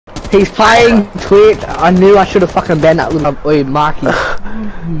He's playing Twitch. I knew I should have fucking banned that little boy, Mikey.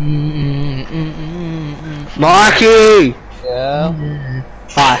 Mikey! Yeah?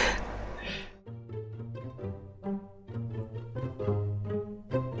 Hi.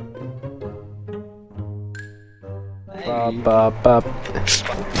 And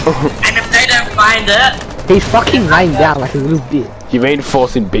if they don't find it, he's fucking laying down like a little bitch. You mean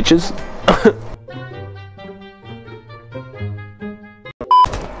forcing bitches?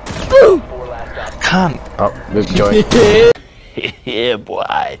 Can't. Oh, good joy. Yeah,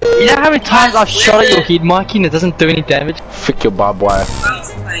 boy. You know how many times I've shot at your head, Mikey, and it doesn't do any damage? Frick your barbed wire.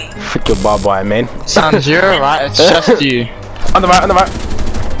 Frick your barbed wire, man. Sons, you're alright, it's just you. On the right, on the right.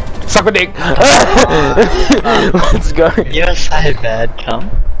 Suck my dick. Let's go. You're so bad, cum.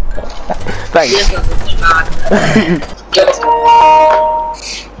 Thanks.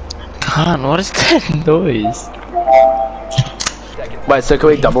 Can't, what is that noise? Wait, so can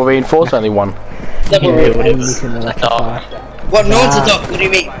we double reinforce? Only one. what noise a dog? What do you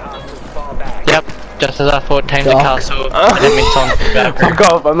mean? Yep, just as I thought, tame the castle, and then it's on the back. Fuck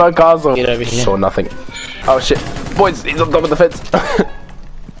off, I'm not castle. Get over here. Saw nothing. Oh shit. Boys, he's on top of the fence.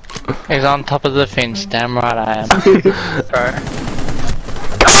 He's on top of the fence, damn right I am. Bro.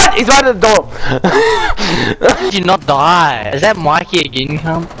 God, he's right at the door. How did you not die? Is that Mikey again,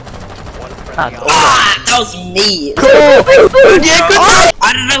 cum? That was me. Cool. Yeah, good.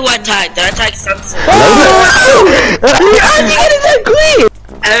 I don't know who I tagged. Did I tag something? How did that glitch?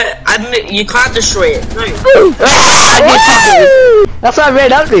 You can't destroy it. No. That's why I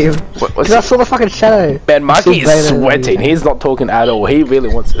ran up to him. What's I saw the fucking shadow. Man, Mikey is sweating. He's not talking at all. He really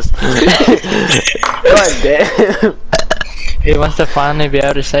wants this. God damn. He wants to finally be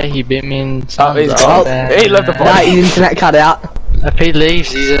able to say he beat me in some. Oh, he's gone. He left the phone. Nah, his internet cut out. If he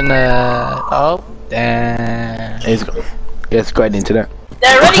leaves, he's in oh, damn. He's got. Yes, great internet.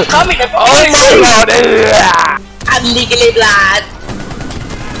 They're already coming. Oh my god! I'm legally blind.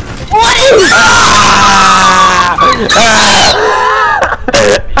 What is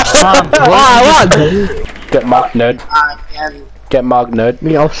Get marked, nerd. Get marked, nerd.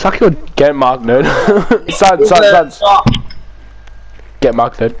 Me, I'll suck your. Get marked, nerd. Sons. Get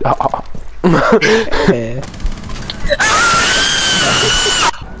marked, nerd.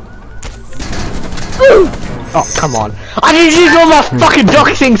 Oh, come on. I didn't use all my fucking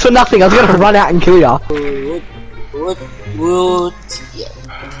doxing for nothing. I was gonna run out and kill ya.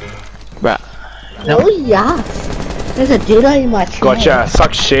 Bruh. Oh, yeah. There's a dildo in my chair. Gotcha.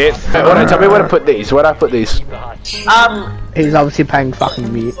 Suck shit. Hey, tell me where to put these. Where do I put these? He's obviously paying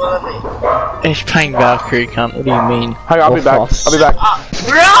fucking me. He's playing Valkyrie, cunt. What do you mean? Hang on, I'll be back. I'll be back.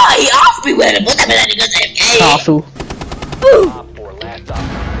 right? Ask me where to put them and then he goes AFK. Castle.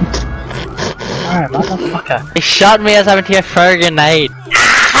 Alright, motherfucker. He shot me as I went to throw a grenade.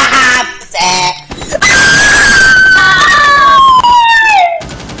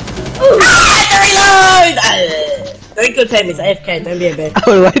 Don't go tame, it's AFK, don't be a bitch. I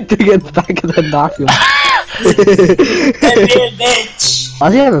would like to get back and then knock him. Don't be a bitch. Why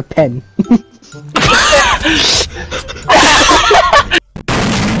does he have a pen?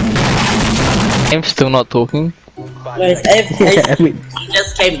 I'm still not talking. No, it's AFK. Yeah, I mean, He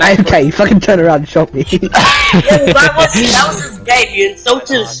just came back. okay, you fucking turn around and shot me. Yeah, that was his game. You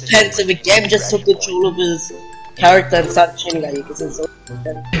insulted his pen, so the game just took control of his character and started shooting at you because it's I'm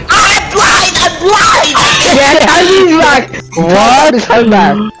blind! I'm blind! Yeah, I mean, like, what is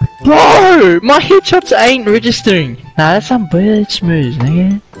that? Bro, my headshots ain't registering. Nah, that's some bitch moves,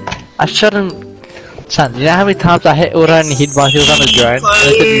 nigga. I shot him. Son, you know how many times I hit auto and he hit while he was on the drone?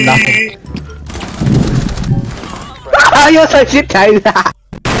 It did nothing. Oh, you're so shit, Kane.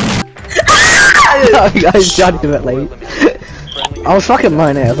 I shot him at least. I was fucking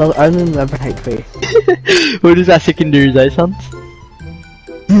low now, I was only 11 HP. What is that secondary though, sons?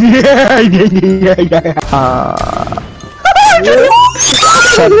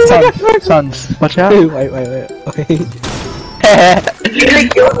 Sons, watch out. Wait.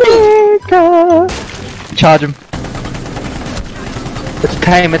 Charge him. It's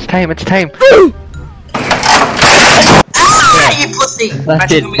tame. Ah, you pussy!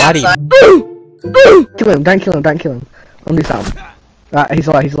 That's it, buddy. Kill him, don't kill him. I'll do something. Right, he's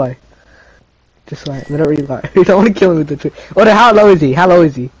low. Just wait, they're not really low. I don't want to kill him with the tree. Oh, no, how low is he?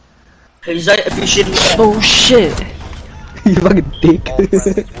 He's like, if you shoot him. Oh shit. You fucking dick.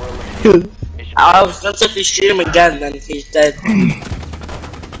 I was just if you shoot him again, then he's dead.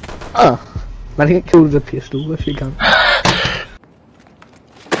 Oh. Man, he get killed with a pistol if you can.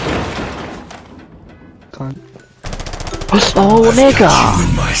 Can't. Oh, nigga!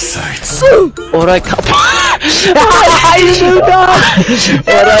 In my sights. Auto cup. How you do that?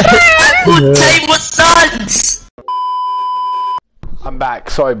 Good time with sons! I'm back.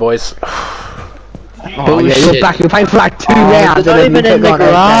 Sorry, boys. Oh yeah, you're back. You're playing for like 2 rounds. They're not and then even you in the took on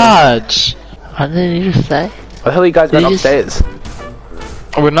garage. What did you just say? What the hell are you guys going upstairs?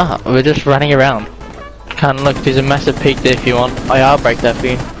 We're not. We're just running around. Can't look. There's a massive peak there if you want. Oh yeah, I'll break that for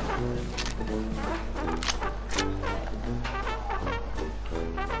you.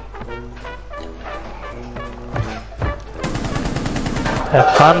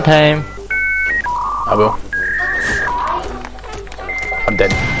 Have fun time. I will. I'm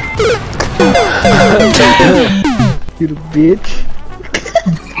dead. You little bitch.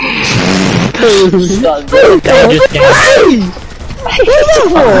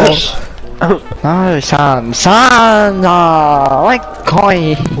 No, son, like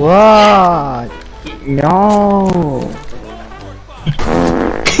coin. What? No.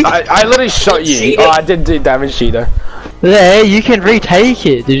 I literally shot you. Oh, I didn't do damage to you though. Yeah, you can retake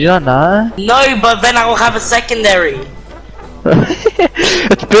it. Did you not know? No, but then I will have a secondary.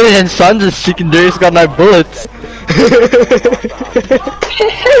 It's better than Sun's a secondary. It's got no bullets. How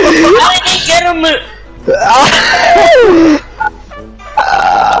did they get him?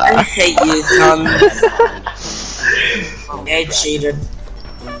 I hate you, son. Yeah, cheated.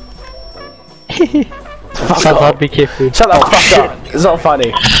 Son, I'll be careful. Shut the fuck up. It's not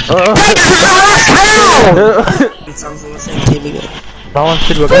funny. Son's on the same team again. No one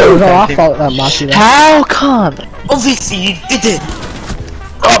should work. It was our fault that Marky. How come? Obviously, you did it.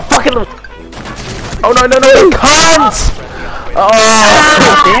 Oh fucking! Oh no no no! You can't! Oh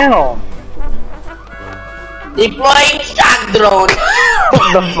Damn. Deploying shock drone. what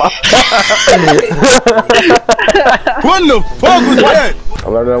the fuck? What the fuck was that? I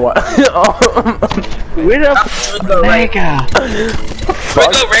don't know what. Where the mega? We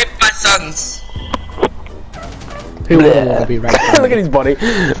go rape my sons. Who wouldn't want to be right? Look at his body.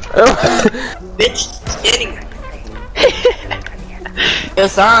 Bitch, kidding. Your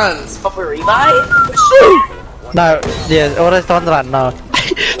sons, Papa revive? No, yeah, all those ones that I know.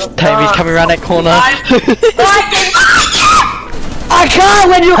 Tammy's coming around that corner. I can't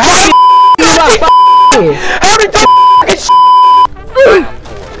when you fucking How did you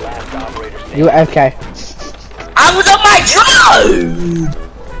You were okay. I was on my drone!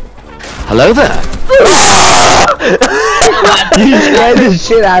 Hello there. You scared the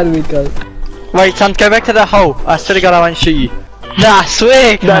shit out of me, cuz. Wait, son, go back to the hole. I swear to God, I won't shoot you. Nah, I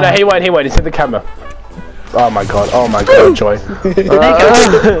swear. No, he won't, he's hit the camera. Oh my god, Joy.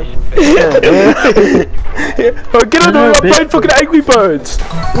 Oh, get on there, I'm playing fucking Angry Birds!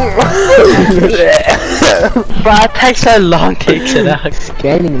 Bro, it takes so long to exit out.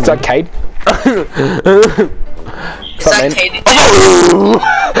 Scanning Is that Cade? Is that Katie?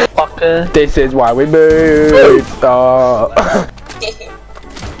 Fucker. This is why we moved! Oh.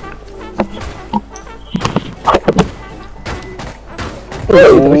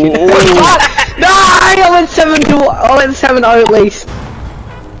 No, I went 7-0 at least.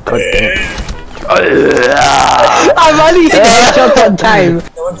 I'm only hitting headshots on time.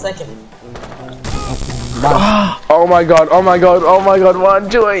 1 second. Oh my god, one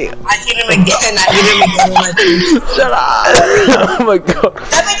Joy! I hit him again, Shut up! Oh my god.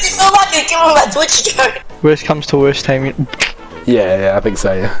 That makes it so lucky to kill him on my Twitch account. Worst comes to worst, Tammy. Yeah, I think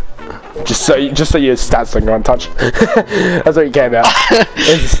so, yeah. Just so your stats don't go untouched. That's what you care about.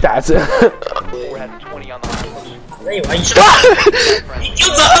 It's the stats. Anyway, you should have. You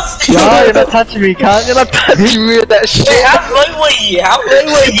killed the hostage! No, you're not touching me, cunt. You're not touching me with that shit. Hey, how low were you? How low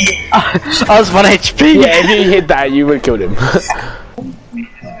were you? I was 1 HP. Yeah, if you hit that, you would have killed him.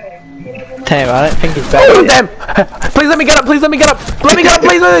 Damn, I don't think he's back. Oh damn! Please let me get up! Please let me get up! Let me get up!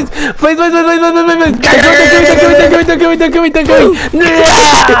 Please! Please!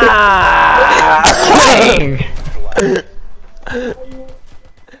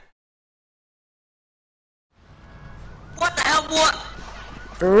 What the hell, what?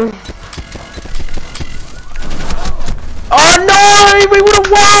 Oh no! We would have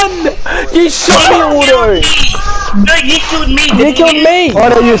won! You shot me, Auto! No, you killed me! You killed me!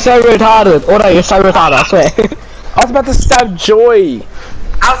 Auto, you're so retarded. Auto, you're so retarded, I swear. I was about to stab Joy!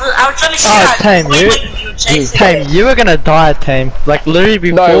 I was trying to shoot Oh, at Tame, Tame, you were gonna die, Tame. Like, literally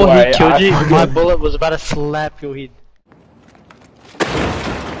before No way, he killed you, my bullet was about to slap your head.